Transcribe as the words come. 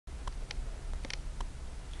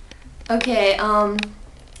Okay,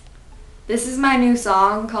 this is my new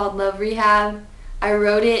song called Love Rehab. I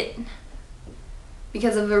wrote it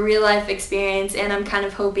because of a real life experience, and I'm kind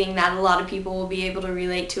of hoping that a lot of people will be able to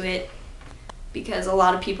relate to it because a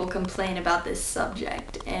lot of people complain about this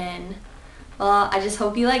subject, and well, I just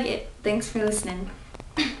hope you like it. Thanks for listening.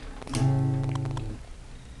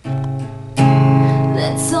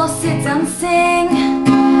 Let's all sit down and sing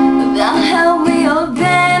about how we all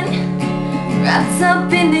been wrapped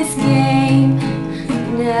up in this game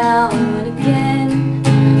now and again.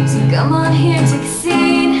 So come on here, take a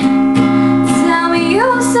seat, tell me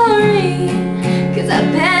you're sorry, 'cause I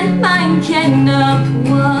bet mine can up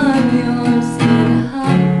one yours in a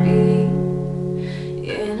heartbeat,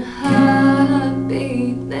 in a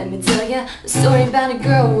heartbeat. Let me tell you a story about a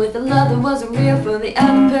girl with a love that wasn't real for the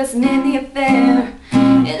other person in the affair,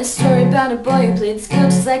 and a story about a boy who played this girl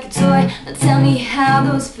just like a toy. Now tell me how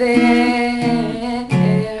those fare.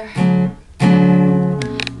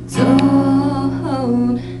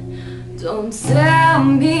 Don't tell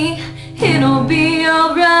me it'll be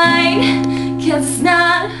alright, 'cause it's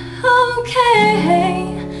not okay.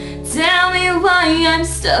 Tell me why I'm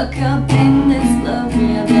stuck up in this love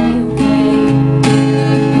rehab anyway.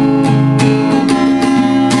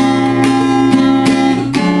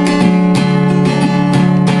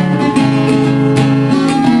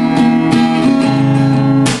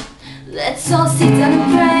 Let's all sit down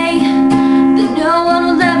and pray that no one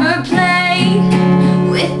will ever play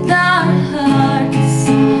with our hearts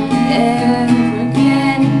ever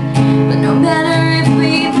again. But no matter if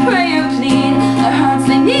we pray or plead, our hearts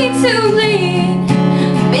may need to bleed.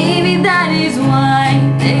 Maybe that is why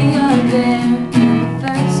they are there in the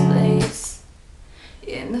first place.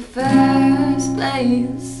 In the first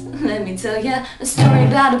place. Let me tell you a story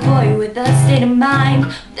about a boy with a state of mind,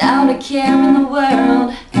 without a care in the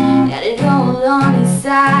world. Had it all on his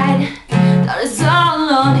side, thought it was all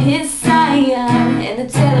on his side. And a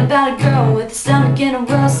tale about a girl with a stomach and a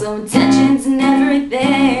world, so intentions and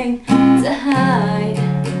everything to hide,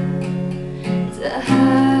 to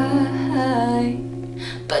hide.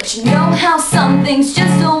 But you know how some things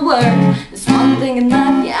just don't work. There's one thing in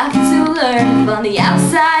life you have to learn. If on the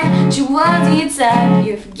outside you was your type,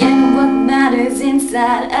 you're forgetting what matters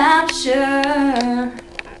inside, I'm sure.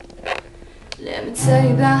 Let me tell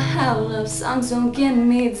you about how love songs don't get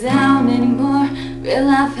me down anymore. Real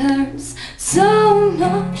life hurts so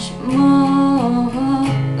much more.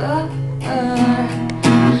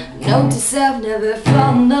 Note to self, never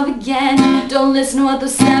fall in love again. Don't listen to what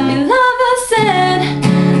those sappy lovers said.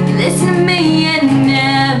 Listen to me and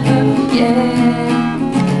never forget.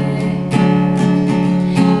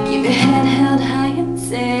 Keep your head held high and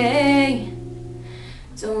say,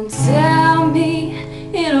 don't tell me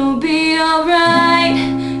it'll be alright,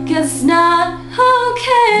 'cause it's not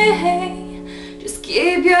okay. Just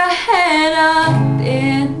keep your head up.